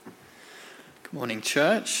Morning,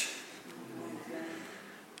 church.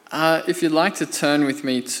 If you'd like to turn with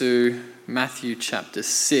me to Matthew chapter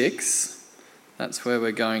 6, that's where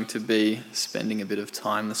we're going to be spending a bit of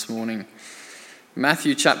time this morning.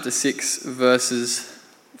 Matthew chapter 6, verses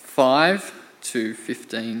 5 to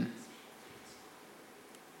 15.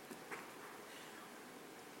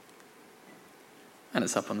 And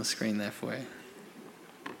it's up on the screen there for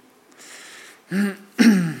you.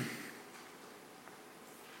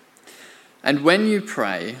 And when you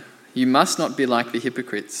pray, you must not be like the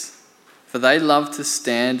hypocrites, for they love to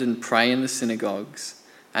stand and pray in the synagogues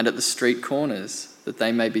and at the street corners, that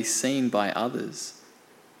they may be seen by others.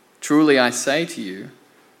 Truly I say to you,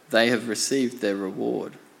 they have received their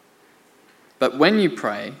reward. But when you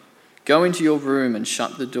pray, go into your room and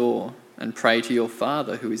shut the door and pray to your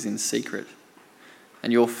Father who is in secret.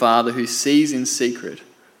 And your Father who sees in secret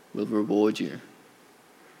will reward you.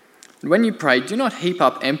 And when you pray, do not heap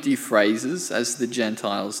up empty phrases as the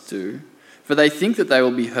Gentiles do, for they think that they will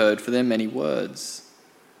be heard for their many words.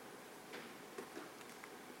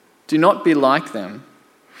 Do not be like them,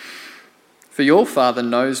 for your Father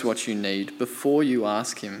knows what you need before you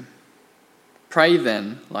ask him. Pray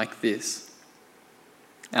then like this: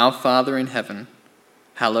 Our Father in heaven,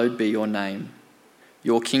 hallowed be your name.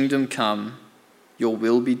 Your kingdom come, your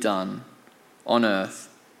will be done, on earth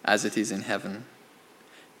as it is in heaven.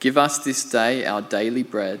 Give us this day our daily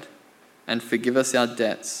bread, and forgive us our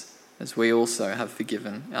debts, as we also have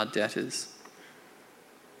forgiven our debtors.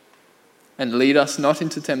 And lead us not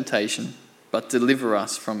into temptation, but deliver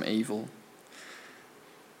us from evil.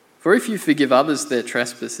 For if you forgive others their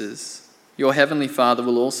trespasses, your heavenly Father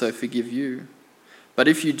will also forgive you. But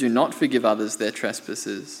if you do not forgive others their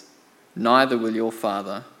trespasses, neither will your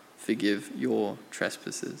Father forgive your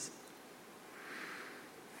trespasses.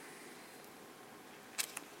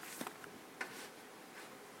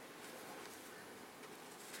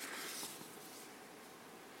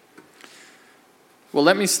 Well,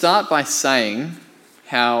 let me start by saying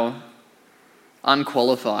how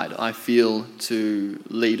unqualified I feel to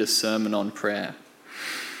lead a sermon on prayer.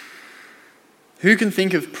 Who can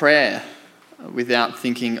think of prayer without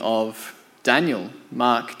thinking of Daniel?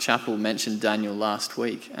 Mark Chappell mentioned Daniel last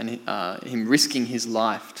week and him risking his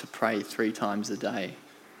life to pray 3 times a day.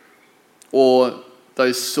 Or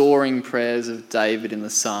those soaring prayers of David in the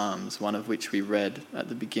Psalms, one of which we read at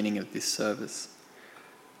the beginning of this service.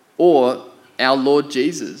 Or our Lord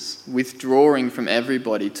Jesus withdrawing from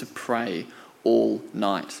everybody to pray all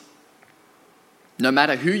night. No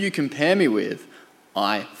matter who you compare me with,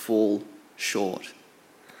 I fall short.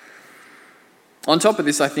 On top of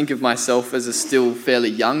this, I think of myself as a still fairly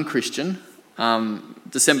young Christian.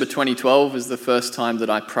 December 2012 was the first time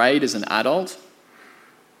that I prayed as an adult.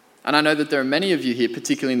 And I know that there are many of you here,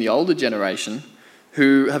 particularly in the older generation,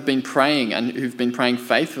 who have been praying and who've been praying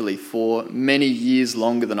faithfully for many years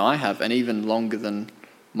longer than I have, and even longer than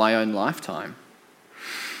my own lifetime.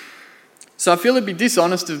 So I feel it'd be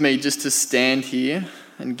dishonest of me just to stand here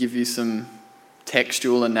and give you some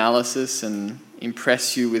textual analysis and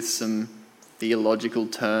impress you with some theological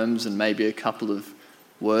terms and maybe a couple of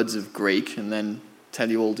words of Greek and then tell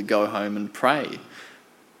you all to go home and pray,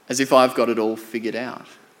 as if I've got it all figured out.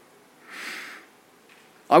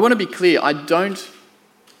 I want to be clear, I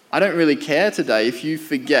don't really care today if you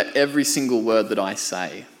forget every single word that I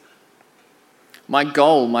say. My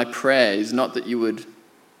goal, my prayer, is not that you would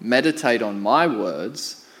meditate on my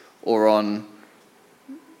words or on,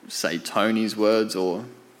 say, Tony's words or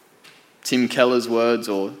Tim Keller's words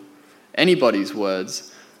or anybody's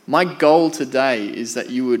words. My goal today is that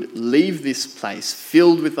you would leave this place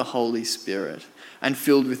filled with the Holy Spirit and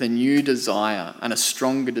filled with a new desire and a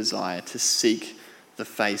stronger desire to seek the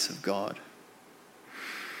face of God.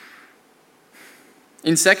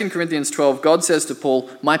 In 2 Corinthians 12, God says to Paul,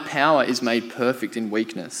 "My power is made perfect in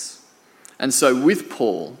weakness." And so with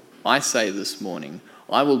Paul, I say this morning,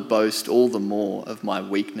 I will boast all the more of my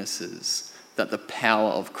weaknesses, that the power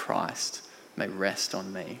of Christ may rest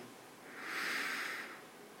on me.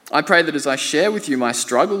 I pray that as I share with you my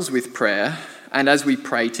struggles with prayer, and as we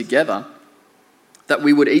pray together, that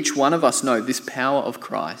we would each one of us know this power of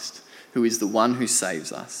Christ, who is the one who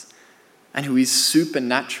saves us, and who is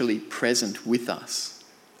supernaturally present with us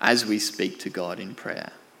as we speak to God in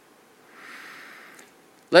prayer.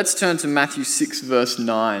 Let's turn to Matthew 6, verse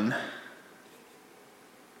 9.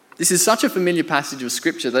 This is such a familiar passage of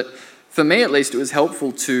Scripture that, for me at least, it was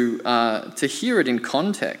helpful to hear it in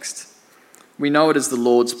context. We know it as the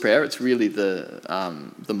Lord's Prayer. It's really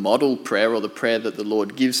the model prayer, or the prayer that the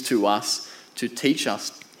Lord gives to us to teach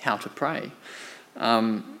us how to pray.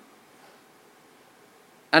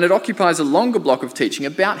 And it occupies a longer block of teaching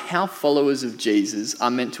about how followers of Jesus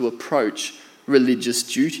are meant to approach religious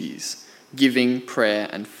duties, giving, prayer,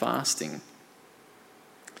 and fasting.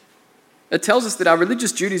 It tells us that our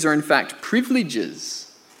religious duties are in fact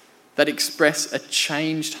privileges that express a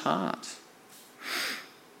changed heart,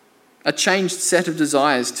 a changed set of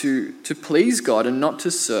desires to please God and not to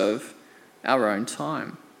serve our own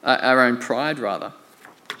pride rather.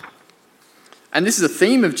 And this is a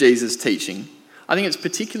theme of Jesus' teaching. I think it's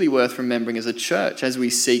particularly worth remembering as a church as we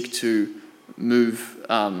seek to move,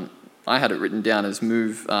 I had it written down as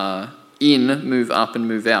move in, move up and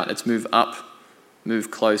move out. It's move up,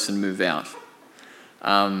 move close and move out.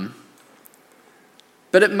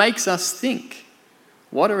 But it makes us think,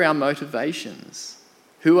 what are our motivations?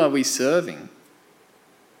 Who are we serving?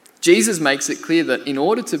 Jesus makes it clear that in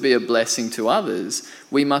order to be a blessing to others,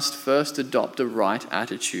 we must first adopt a right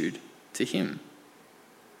attitude to him.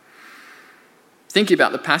 Thinking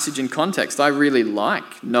about the passage in context, I really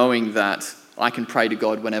like knowing that I can pray to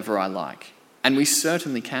God whenever I like. And we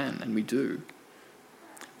certainly can, and we do.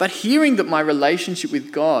 But hearing that my relationship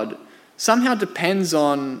with God somehow depends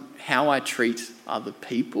on how I treat other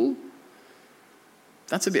people,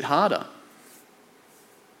 that's a bit harder.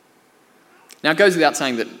 Now, it goes without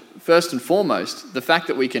saying that, first and foremost, the fact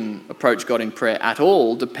that we can approach God in prayer at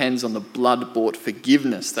all depends on the blood-bought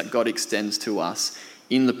forgiveness that God extends to us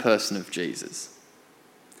in the person of Jesus.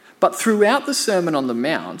 But throughout the Sermon on the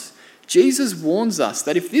Mount, Jesus warns us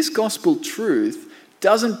that if this gospel truth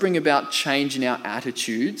doesn't bring about change in our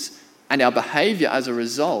attitudes and our behaviour as a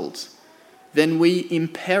result, then we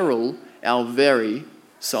imperil our very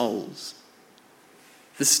souls.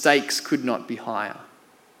 The stakes could not be higher.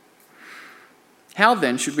 How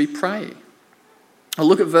then should we pray? Well,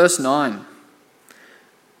 look at verse 9.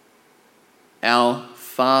 Our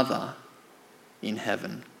Father in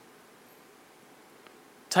heaven.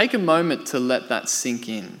 Take a moment to let that sink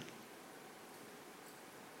in.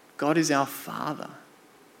 God is our Father.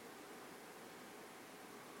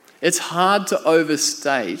 It's hard to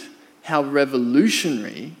overstate how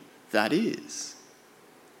revolutionary that is.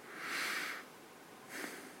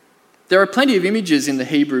 There are plenty of images in the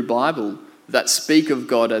Hebrew Bible that speak of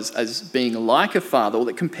God as being like a father, or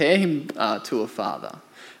that compare him to a father.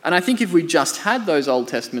 And I think if we just had those Old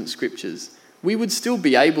Testament scriptures, we would still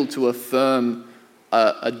be able to affirm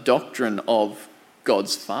a doctrine of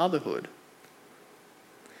God's fatherhood.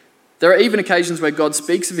 There are even occasions where God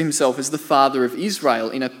speaks of himself as the father of Israel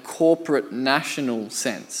in a corporate national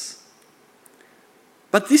sense.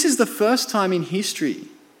 But this is the first time in history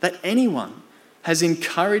that anyone has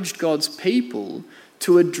encouraged God's people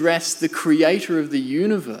to address the creator of the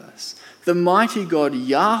universe, the mighty God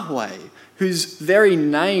Yahweh, whose very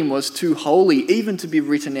name was too holy even to be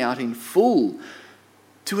written out in full,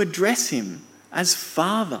 to address him as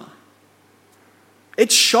Father.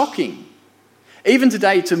 It's shocking. Even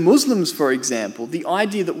today, to Muslims, for example, the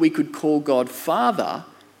idea that we could call God Father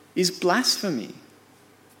is blasphemy.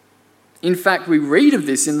 In fact, we read of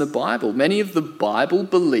this in the Bible. Many of the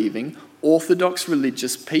Bible-believing, Orthodox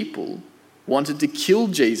religious people wanted to kill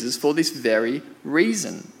Jesus for this very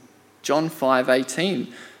reason. John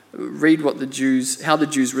 5:18. Read how the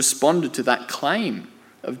Jews responded to that claim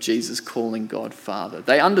of Jesus calling God Father.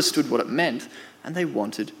 They understood what it meant, and they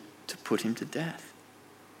wanted to put him to death.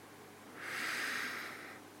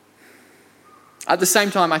 At the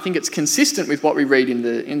same time, I think it's consistent with what we read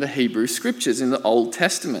in the Hebrew Scriptures, in the Old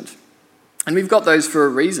Testament. And we've got those for a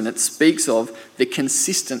reason. It speaks of the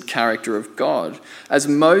consistent character of God. As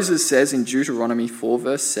Moses says in Deuteronomy 4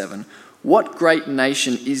 verse 7, "What great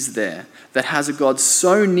nation is there that has a God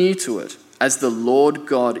so near to it as the Lord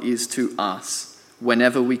God is to us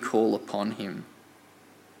whenever we call upon him?"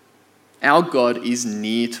 Our God is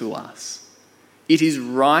near to us. It is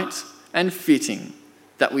right and fitting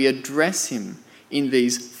that we address him in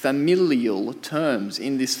these familial terms,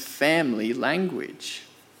 in this family language.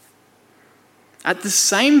 At the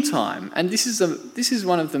same time, and this is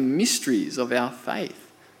one of the mysteries of our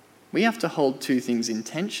faith, we have to hold two things in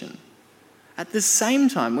tension. At the same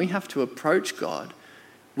time, we have to approach God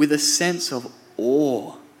with a sense of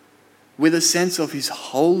awe, with a sense of his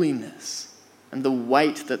holiness and the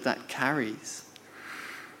weight that carries.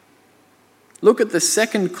 Look at the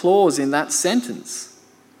second clause in that sentence.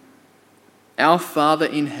 Our Father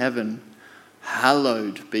in heaven,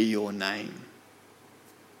 hallowed be your name.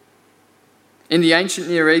 In the ancient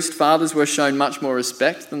Near East, fathers were shown much more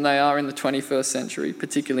respect than they are in the 21st century,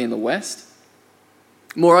 particularly in the West.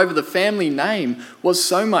 Moreover, the family name was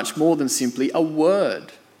so much more than simply a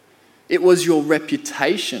word. It was your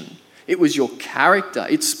reputation. It was your character.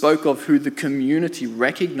 It spoke of who the community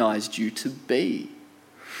recognized you to be.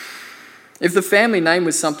 If the family name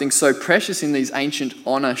was something so precious in these ancient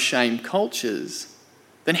honour-shame cultures,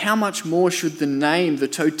 then how much more should the name, the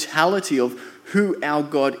totality of who our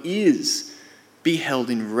God is, be held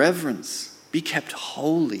in reverence, be kept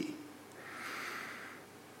holy?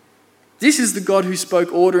 This is the God who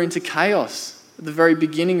spoke order into chaos at the very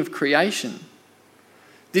beginning of creation.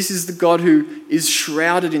 This is the God who is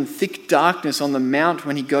shrouded in thick darkness on the mount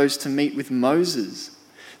when he goes to meet with Moses.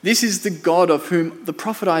 This is the God of whom the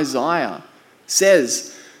prophet Isaiah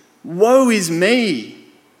says, "Woe is me,"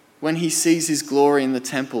 when he sees his glory in the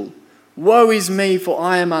temple. "Woe is me, for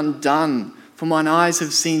I am undone, for mine eyes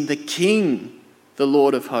have seen the King, the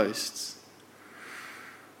Lord of hosts."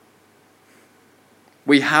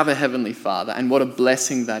 We have a heavenly Father, and what a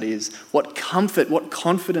blessing that is. What comfort, what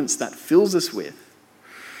confidence that fills us with.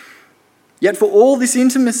 Yet for all this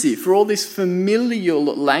intimacy, for all this familial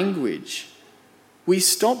language, we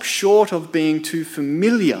stop short of being too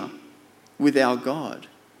familiar with our God.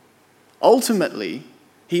 Ultimately,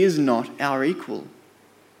 he is not our equal.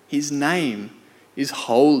 His name is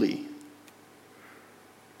holy.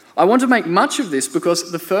 I want to make much of this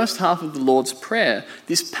because the first half of the Lord's Prayer,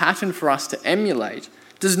 this pattern for us to emulate,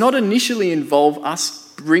 does not initially involve us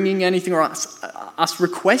bringing anything or us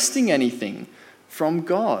requesting anything from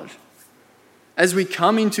God. As we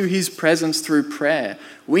come into his presence through prayer,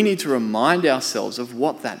 we need to remind ourselves of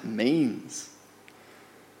what that means.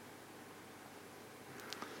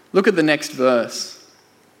 Look at the next verse.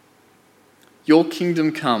 Your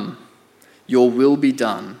kingdom come, your will be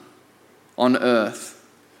done on earth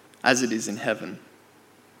as it is in heaven.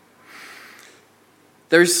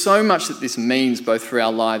 There is so much that this means both for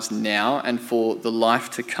our lives now and for the life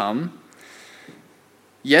to come.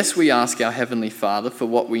 Yes, we ask our Heavenly Father for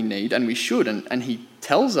what we need, and we should, and he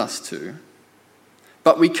tells us to.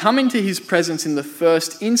 But we come into his presence in the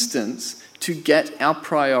first instance to get our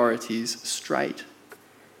priorities straight.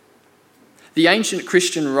 The ancient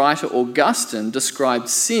Christian writer Augustine described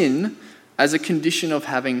sin as a condition of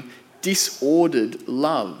having disordered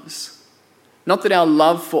loves. Not that our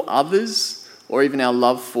love for others, or even our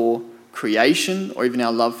love for creation, or even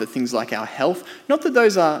our love for things like our health, not that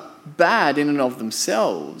those are bad in and of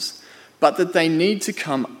themselves, but that they need to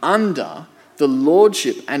come under the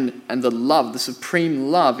lordship and the love, the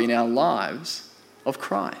supreme love in our lives of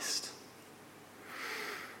Christ.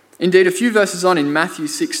 Indeed, a few verses on in Matthew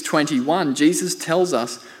 6:21, Jesus tells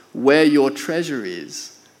us, "Where your treasure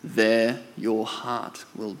is, there your heart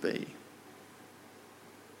will be."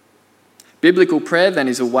 Biblical prayer then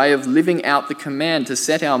is a way of living out the command to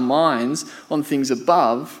set our minds on things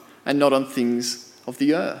above and not on things of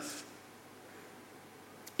the earth.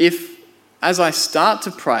 If, as I start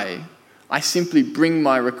to pray, I simply bring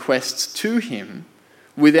my requests to him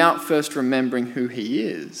without first remembering who he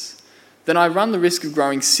is, then I run the risk of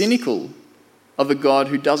growing cynical of a God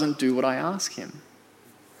who doesn't do what I ask him.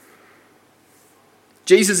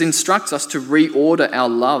 Jesus instructs us to reorder our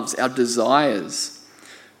loves, our desires.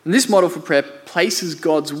 And this model for prayer places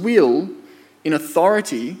God's will in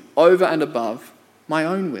authority over and above my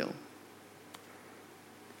own will.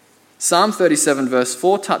 Psalm 37 verse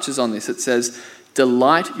 4 touches on this. It says,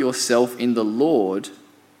 "Delight yourself in the Lord,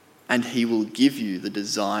 and he will give you the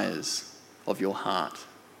desires of your heart."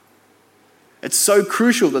 It's so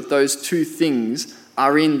crucial that those two things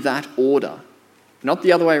are in that order, not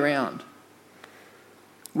the other way around.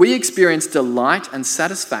 We experience delight and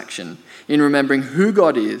satisfaction in remembering who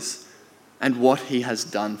God is and what he has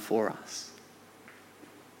done for us.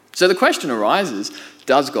 So the question arises,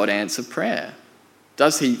 does God answer prayer?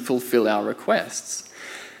 Does he fulfill our requests?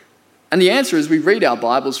 And the answer, as we read our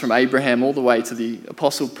Bibles from Abraham all the way to the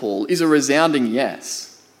Apostle Paul, is a resounding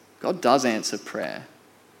yes. God does answer prayer,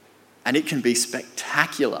 and it can be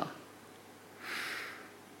spectacular.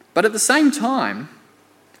 But at the same time,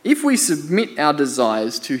 if we submit our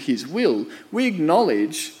desires to his will, we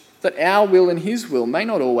acknowledge that our will and his will may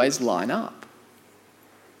not always line up.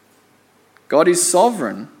 God is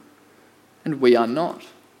sovereign, and we are not.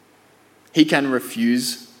 He can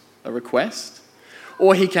refuse a request,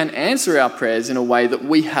 or he can answer our prayers in a way that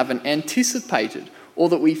we haven't anticipated or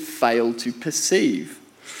that we fail to perceive.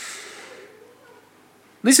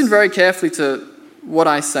 Listen very carefully to what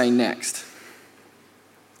I say next.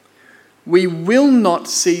 We will not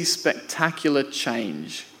see spectacular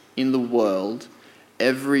change in the world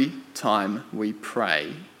every time we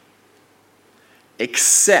pray,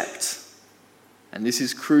 except, and this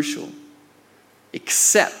is crucial,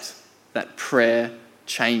 except that prayer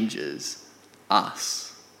changes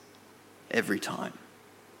us every time.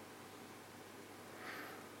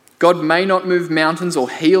 God may not move mountains or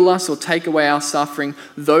heal us or take away our suffering,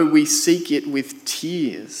 though we seek it with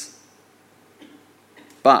tears.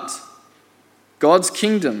 But God's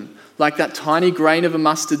kingdom, like that tiny grain of a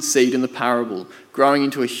mustard seed in the parable, growing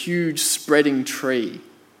into a huge spreading tree,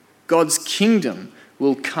 God's kingdom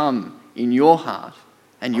will come in your heart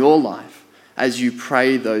and your life as you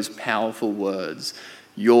pray those powerful words,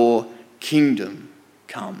 "Your kingdom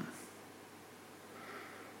come."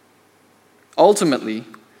 Ultimately,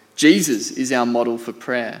 Jesus is our model for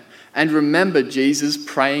prayer. And remember Jesus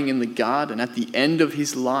praying in the garden at the end of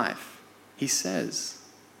his life. He says,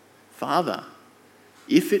 "Father,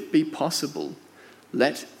 if it be possible,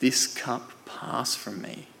 let this cup pass from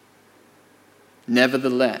me.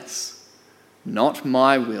 Nevertheless, not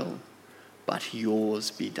my will, but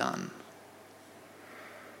yours be done."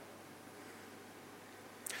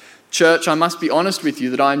 Church, I must be honest with you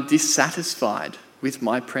that I'm dissatisfied with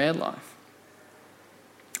my prayer life.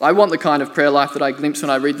 I want the kind of prayer life that I glimpse when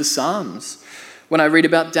I read the Psalms, when I read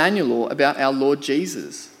about Daniel or about our Lord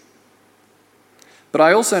Jesus. But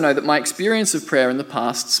I also know that my experience of prayer in the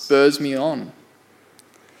past spurs me on.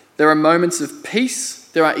 There are moments of peace,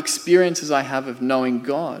 there are experiences I have of knowing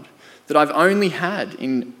God that I've only had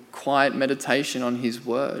in quiet meditation on his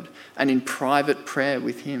word and in private prayer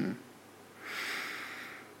with him.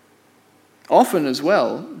 Often as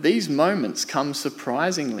well, these moments come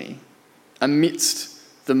surprisingly amidst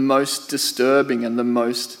the most disturbing and the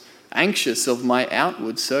most anxious of my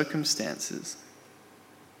outward circumstances.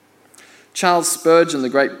 Charles Spurgeon, the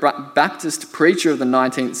great Baptist preacher of the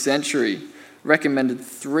 19th century, recommended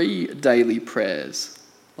 3 daily prayers,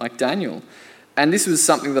 like Daniel. And this was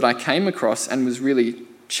something that I came across and was really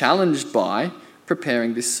challenged by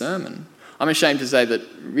preparing this sermon. I'm ashamed to say that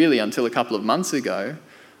really until a couple of months ago,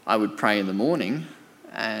 I would pray in the morning,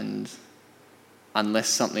 and unless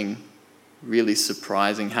something really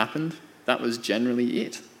surprising happened, that was generally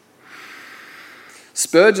it.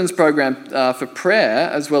 Spurgeon's program for prayer,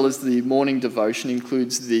 as well as the morning devotion,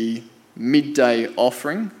 includes the midday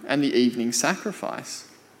offering and the evening sacrifice.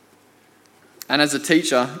 And as a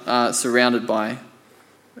teacher, surrounded by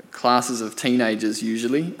classes of teenagers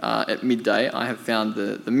usually, at midday, I have found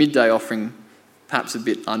the midday offering perhaps a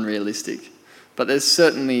bit unrealistic. But there's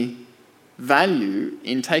certainly value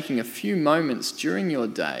in taking a few moments during your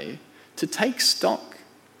day to take stock,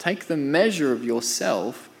 take the measure of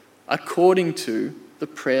yourself according to the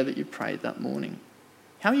prayer that you prayed that morning.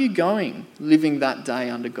 How are you going living that day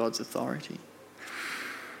under God's authority?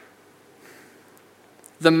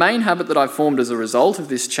 The main habit that I've formed as a result of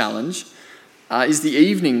this challenge is the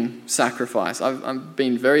evening sacrifice. I've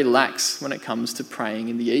been very lax when it comes to praying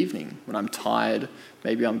in the evening. When I'm tired,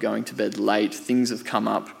 maybe I'm going to bed late, things have come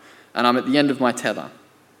up, and I'm at the end of my tether.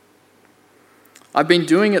 I've been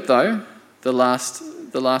doing it though the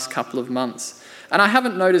last couple of months, and I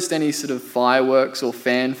haven't noticed any sort of fireworks or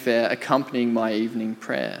fanfare accompanying my evening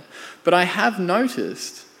prayer. But I have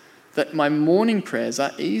noticed that my morning prayers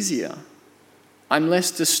are easier. I'm less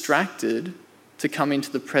distracted to come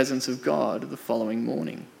into the presence of God the following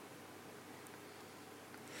morning.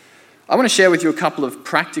 I want to share with you a couple of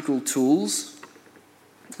practical tools.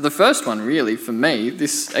 The first one, really, for me,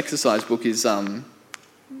 this exercise book is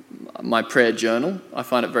my prayer journal. I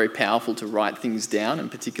find it very powerful to write things down, and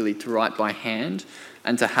particularly to write by hand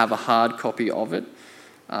and to have a hard copy of it.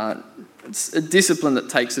 It's a discipline that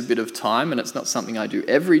takes a bit of time, and it's not something I do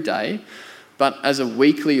every day, but as a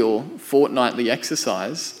weekly or fortnightly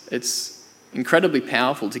exercise, it's incredibly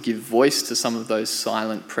powerful to give voice to some of those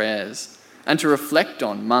silent prayers and to reflect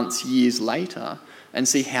on months, years later and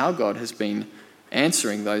see how God has been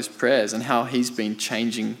answering those prayers and how he's been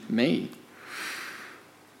changing me.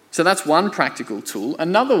 So that's one practical tool.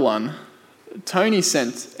 Another one, Tony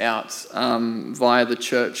sent out via the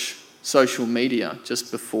church social media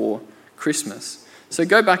just before Christmas. So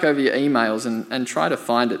go back over your emails and try to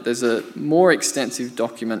find it. There's a more extensive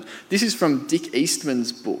document. This is from Dick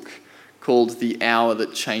Eastman's book called The Hour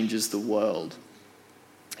That Changes the World.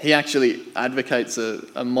 He actually advocates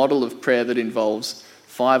a model of prayer that involves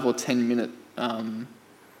 5 or 10 minute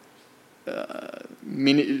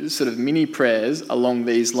mini prayers along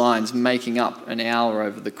these lines, making up an hour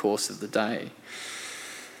over the course of the day.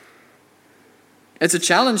 It's a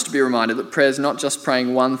challenge to be reminded that prayer is not just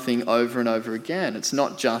praying one thing over and over again. It's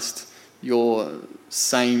not just your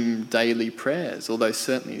same daily prayers, although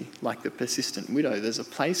certainly, like the persistent widow, there's a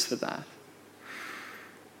place for that.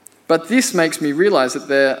 But this makes me realise that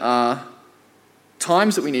there are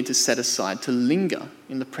times that we need to set aside to linger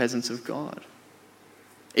in the presence of God.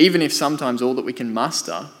 Even if sometimes all that we can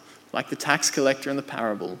muster, like the tax collector in the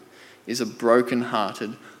parable, is a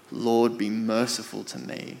broken-hearted, "Lord, be merciful to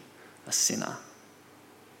me, a sinner."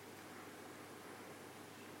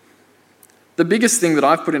 The biggest thing that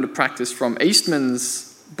I've put into practice from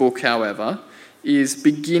Eastman's book, however, is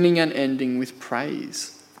beginning and ending with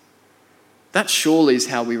praise. That surely is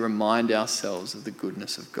how we remind ourselves of the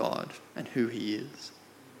goodness of God and who he is.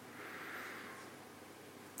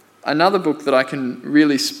 Another book that I can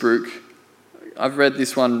really spruik, I've read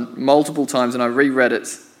this one multiple times and I reread it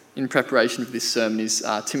in preparation for this sermon, is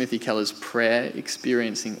Timothy Keller's Prayer,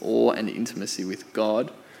 Experiencing Awe and Intimacy with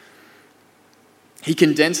God. He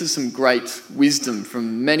condenses some great wisdom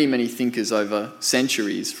from many, many thinkers over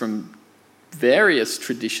centuries from various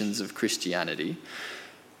traditions of Christianity.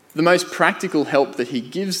 The most practical help that he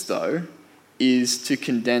gives, though, is to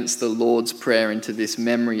condense the Lord's Prayer into this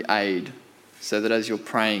memory aid so that as you're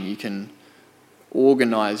praying, you can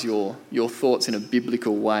organise your thoughts in a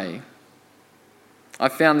biblical way. I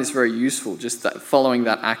found this very useful, just that following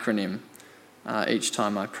that acronym each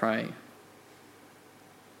time I pray.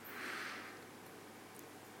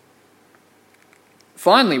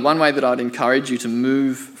 Finally, one way that I'd encourage you to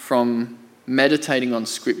move from meditating on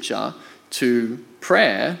Scripture to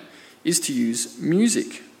prayer is to use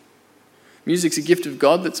music. Music's a gift of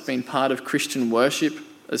God that's been part of Christian worship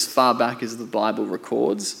as far back as the Bible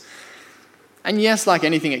records. And yes, like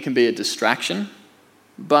anything, it can be a distraction,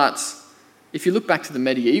 but if you look back to the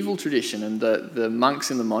medieval tradition and the monks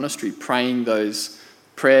in the monastery praying those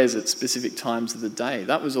prayers at specific times of the day,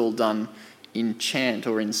 that was all done in chant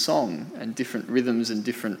or in song, and different rhythms and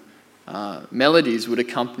different melodies would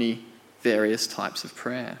accompany various types of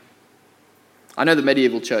prayer. I know the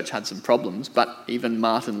medieval church had some problems, but even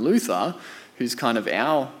Martin Luther, who's kind of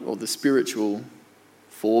the spiritual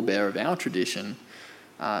forebear of our tradition,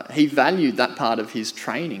 he valued that part of his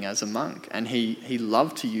training as a monk, and he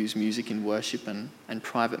loved to use music in worship and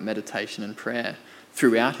private meditation and prayer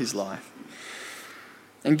throughout his life.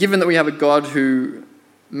 And given that we have a God who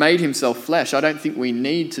made himself flesh, I don't think we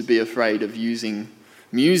need to be afraid of using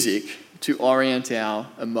music to orient our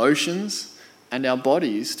emotions and our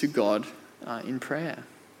bodies to God in prayer.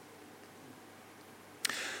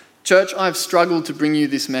 Church, I've struggled to bring you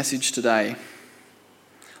this message today.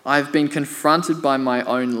 I've been confronted by my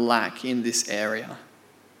own lack in this area.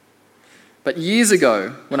 But years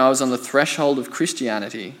ago, when I was on the threshold of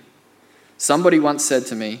Christianity, somebody once said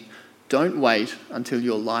to me, "Don't wait until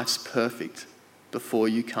your life's perfect before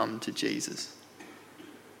you come to Jesus."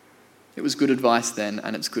 It was good advice then,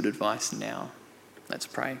 and it's good advice now. Let's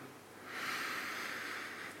pray.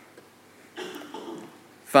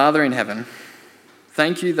 Father in heaven,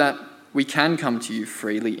 thank you that we can come to you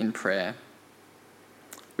freely in prayer.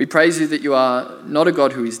 We praise you that you are not a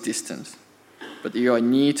God who is distant, but that you are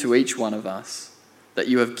near to each one of us, that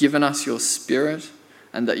you have given us your Spirit,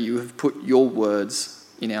 and that you have put your words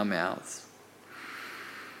in our mouths.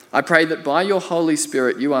 I pray that by your Holy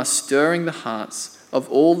Spirit you are stirring the hearts of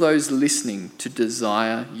all those listening to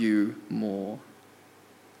desire you more.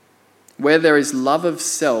 Where there is love of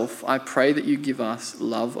self, I pray that you give us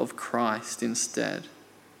love of Christ instead.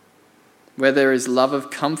 Where there is love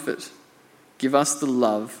of comfort, give us the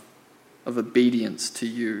love of obedience to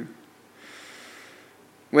you.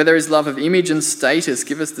 Where there is love of image and status,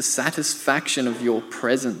 give us the satisfaction of your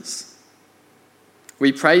presence.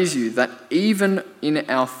 We praise you that even in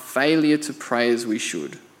our failure to pray as we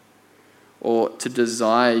should, or to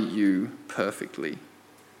desire you perfectly,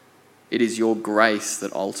 it is your grace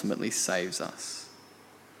that ultimately saves us.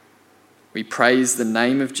 We praise the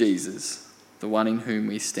name of Jesus, the one in whom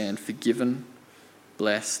we stand forgiven,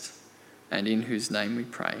 blessed, and in whose name we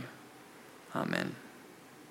pray. Amen.